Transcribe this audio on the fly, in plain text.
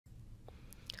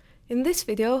In this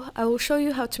video, I will show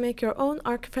you how to make your own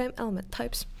ArchiFrame element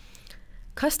types.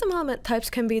 Custom element types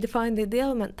can be defined in the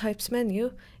Element Types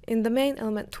menu in the Main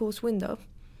Element Tools window.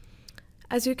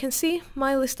 As you can see,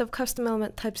 my list of custom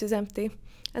element types is empty,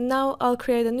 and now I'll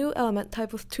create a new element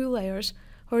type with two layers,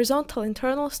 horizontal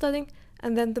internal studding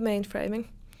and then the main framing.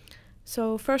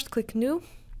 So first click New,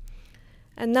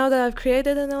 and now that I've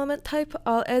created an element type,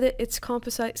 I'll edit its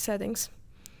composite settings.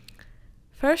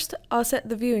 First, I'll set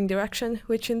the viewing direction,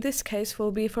 which in this case will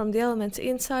be from the element's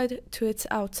inside to its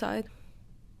outside.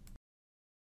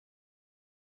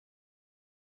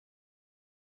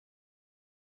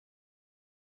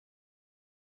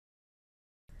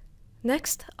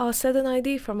 Next, I'll set an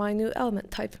ID for my new element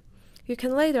type. You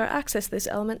can later access this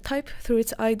element type through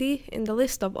its ID in the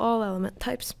list of all element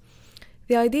types.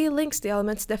 The ID links the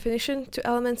element's definition to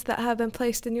elements that have been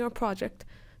placed in your project.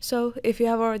 So, if you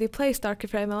have already placed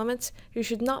ArchiFrame elements, you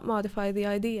should not modify the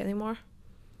ID anymore.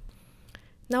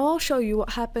 Now I'll show you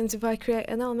what happens if I create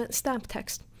an element stamp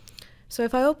text. So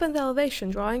if I open the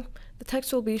elevation drawing, the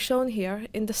text will be shown here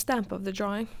in the stamp of the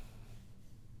drawing.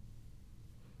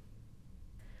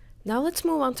 Now let's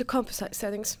move on to composite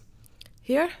settings.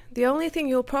 Here, the only thing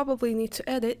you'll probably need to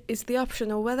edit is the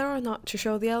option of whether or not to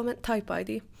show the element type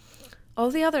ID. All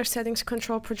the other settings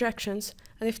control projections,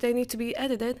 and if they need to be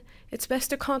edited, it's best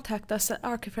to contact us at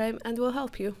ArchiFrame and we'll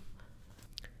help you.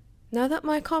 Now that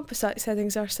my composite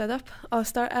settings are set up, I'll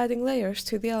start adding layers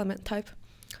to the element type.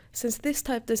 Since this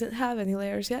type doesn't have any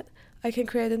layers yet, I can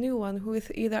create a new one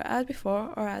with either add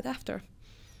before or add after.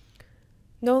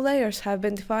 No layers have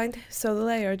been defined, so the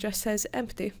layer just says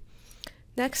empty.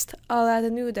 Next, I'll add a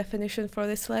new definition for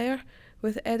this layer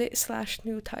with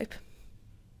edit/new type.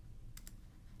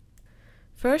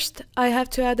 First, I have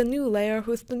to add a new layer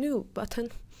with the New button.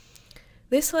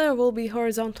 This layer will be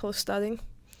horizontal studding.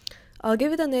 I'll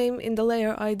give it a name in the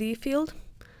Layer ID field.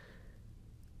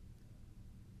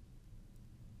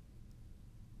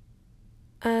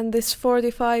 And this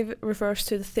 45 refers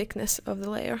to the thickness of the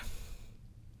layer.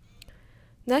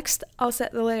 Next, I'll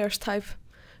set the layers type.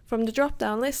 From the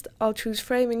drop-down list, I'll choose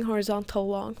Framing Horizontal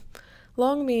Long.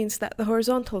 Long means that the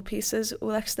horizontal pieces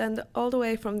will extend all the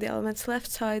way from the element's left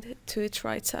side to its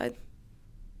right side.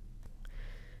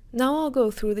 Now I'll go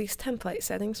through these template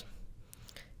settings.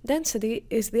 Density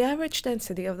is the average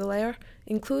density of the layer,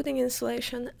 including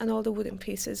insulation and all the wooden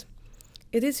pieces.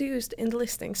 It is used in the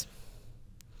listings.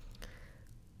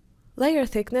 Layer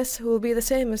thickness will be the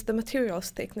same as the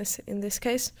material's thickness in this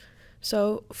case,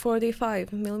 so 45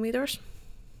 mm.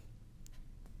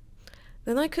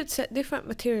 Then I could set different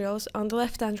materials on the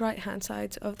left and right hand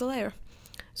sides of the layer.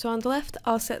 So on the left,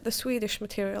 I'll set the Swedish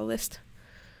material list.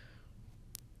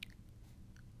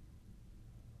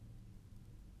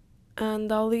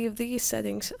 And I'll leave these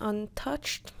settings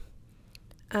untouched.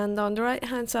 And on the right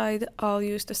hand side, I'll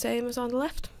use the same as on the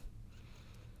left.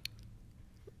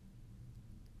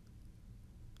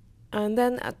 And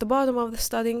then at the bottom of the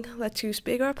studding, let's use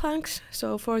bigger planks,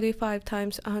 so 45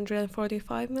 times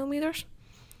 145 mm.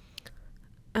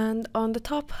 And on the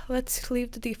top, let's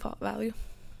leave the default value.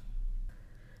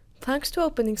 Planks to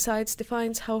opening sides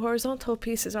defines how horizontal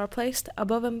pieces are placed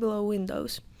above and below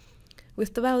windows.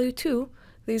 With the value 2,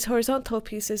 these horizontal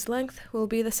pieces' length will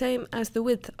be the same as the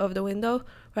width of the window,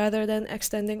 rather than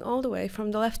extending all the way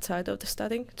from the left side of the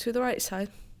studding to the right side.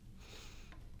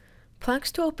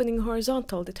 Planks to opening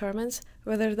horizontal determines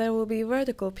whether there will be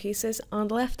vertical pieces on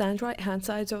the left and right hand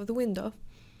sides of the window.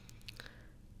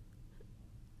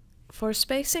 For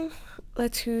spacing,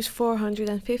 let's use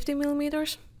 450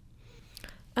 mm.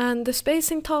 And the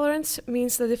spacing tolerance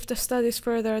means that if the stud is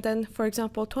further than, for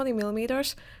example, 20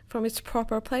 mm from its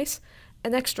proper place,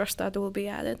 an extra stud will be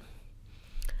added.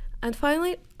 And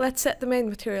finally, let's set the main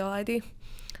material ID.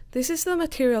 This is the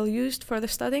material used for the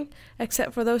studding,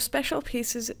 except for those special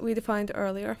pieces we defined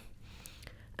earlier.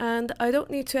 And I don't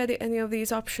need to edit any of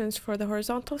these options for the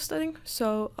horizontal studding,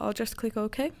 so I'll just click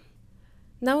OK.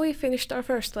 Now we've finished our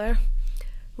first layer.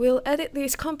 We'll edit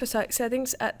these composite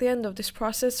settings at the end of this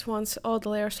process once all the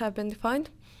layers have been defined.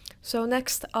 So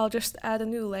next, I'll just add a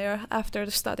new layer after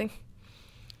the studding.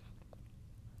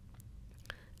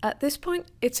 At this point,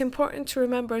 it's important to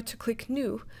remember to click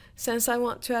New, since I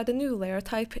want to add a new layer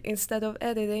type instead of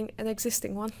editing an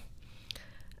existing one.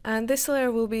 And this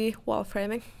layer will be wall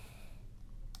framing.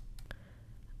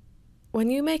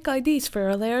 When you make IDs for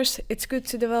your layers, it's good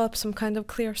to develop some kind of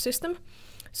clear system.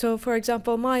 So for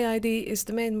example, my ID is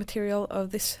the main material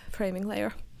of this framing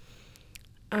layer.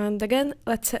 And again,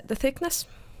 let's set the thickness.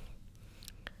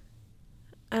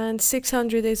 And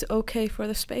 600 is okay for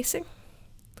the spacing.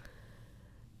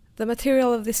 The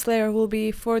material of this layer will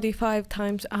be 45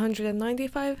 times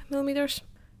 195 millimeters.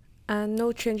 and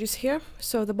no changes here,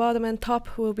 so the bottom and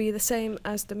top will be the same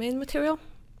as the main material.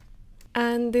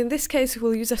 And in this case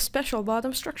we'll use a special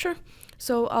bottom structure,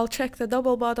 so I'll check the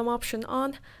double bottom option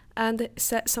on and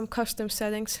set some custom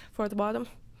settings for the bottom.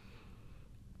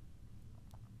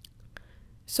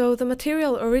 So the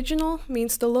material original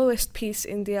means the lowest piece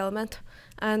in the element,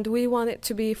 and we want it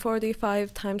to be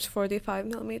 45 × 45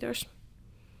 millimeters.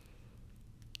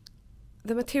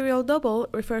 The material double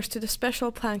refers to the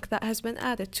special plank that has been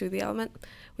added to the element.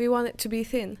 We want it to be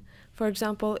thin, for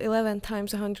example 11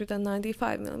 ×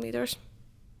 195 millimeters.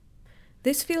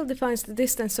 This field defines the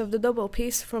distance of the double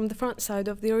piece from the front side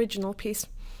of the original piece.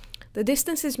 The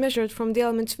distance is measured from the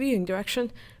element's viewing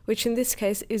direction, which in this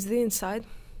case is the inside.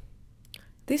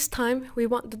 This time we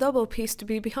want the double piece to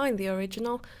be behind the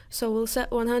original, so we'll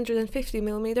set 150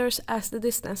 millimeters as the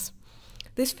distance.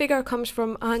 This figure comes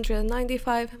from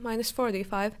 195 minus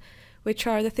 45, which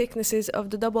are the thicknesses of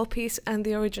the double piece and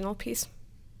the original piece.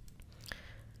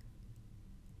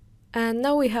 And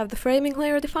now we have the framing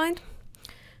layer defined.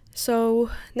 So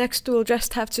next we'll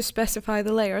just have to specify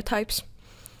the layer types.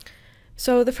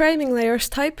 So the framing layers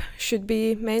type should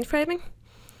be main framing,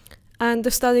 and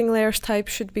the studding layers type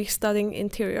should be studding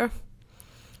interior.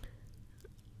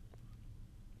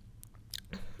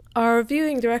 Our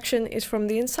viewing direction is from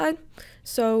the inside,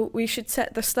 so we should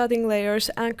set the studding layers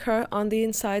anchor on the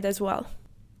inside as well.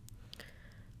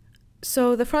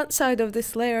 So the front side of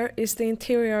this layer is the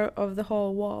interior of the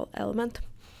whole wall element.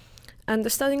 And the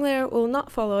studding layer will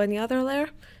not follow any other layer,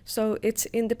 so it's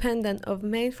independent of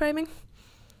main framing.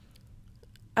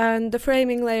 And the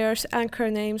framing layers anchor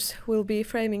names will be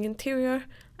framing interior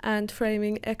and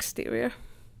framing exterior.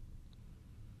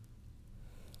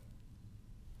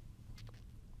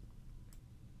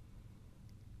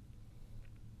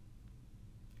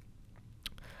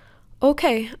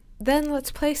 Okay, then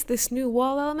let's place this new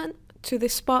wall element to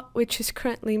this spot which is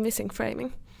currently missing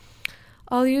framing.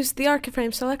 I'll use the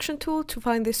ArchiFrame selection tool to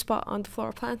find this spot on the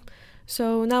floor plan.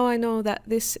 So now I know that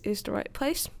this is the right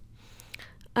place.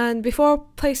 And before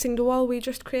placing the wall we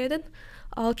just created,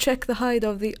 I'll check the height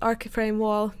of the ArchiFrame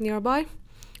wall nearby,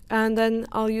 and then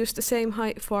I'll use the same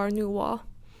height for our new wall.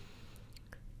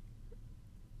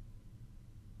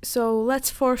 So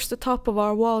let's force the top of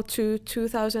our wall to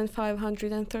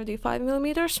 2535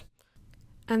 millimeters.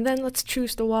 And then let's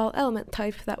choose the wall element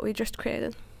type that we just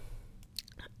created.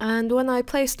 And when I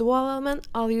place the wall element,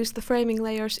 I'll use the framing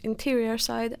layer's interior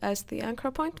side as the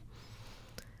anchor point.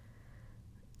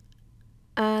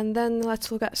 And then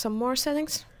let's look at some more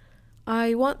settings.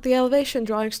 I want the elevation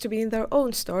drawings to be in their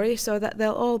own story so that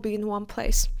they'll all be in one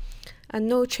place. And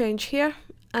no change here.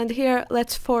 And here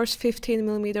let's force 15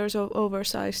 millimeters of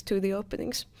oversize to the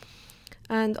openings.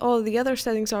 And all the other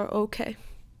settings are okay.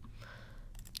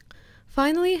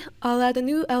 Finally, I'll add a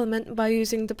new element by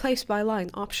using the place by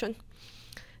line option.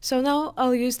 So now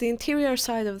I'll use the interior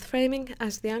side of the framing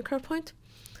as the anchor point,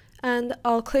 and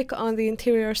I'll click on the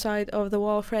interior side of the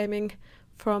wall framing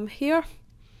from here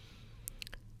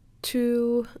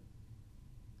to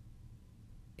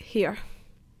here.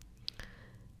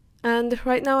 And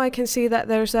right now I can see that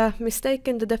there's a mistake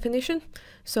in the definition,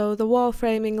 so the wall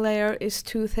framing layer is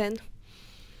too thin.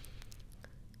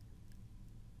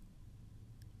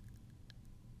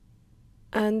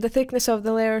 And the thickness of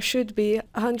the layer should be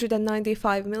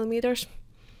 195 millimeters.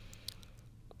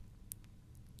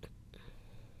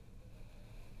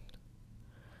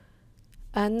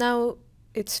 And now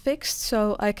it's fixed,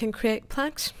 so I can create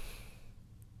planks.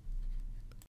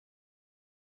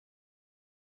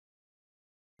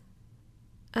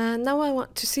 And now I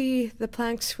want to see the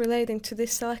planks relating to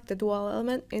this selected wall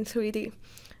element in 3D.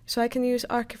 So I can use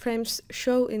ArchiFrame's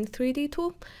Show in 3D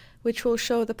tool, which will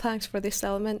show the planks for this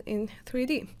element in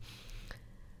 3D.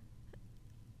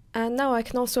 And now I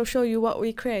can also show you what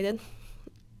we created.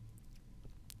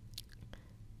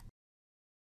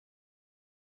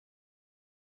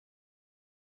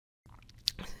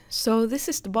 So this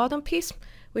is the bottom piece,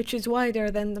 which is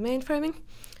wider than the main framing.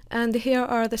 And here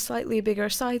are the slightly bigger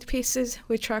side pieces,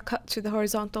 which are cut to the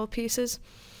horizontal pieces.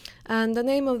 And the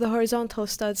name of the horizontal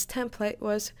studs template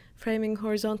was Framing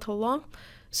Horizontal Long.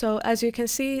 So as you can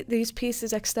see, these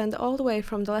pieces extend all the way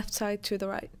from the left side to the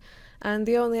right. And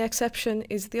the only exception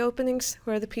is the openings,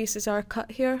 where the pieces are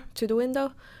cut here to the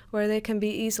window, where they can be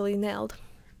easily nailed.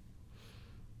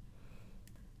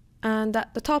 And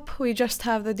at the top, we just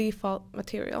have the default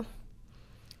material.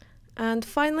 And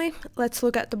finally, let's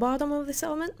look at the bottom of this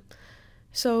element.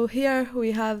 So here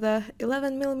we have the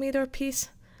 11mm piece,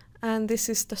 and this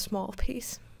is the small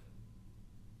piece.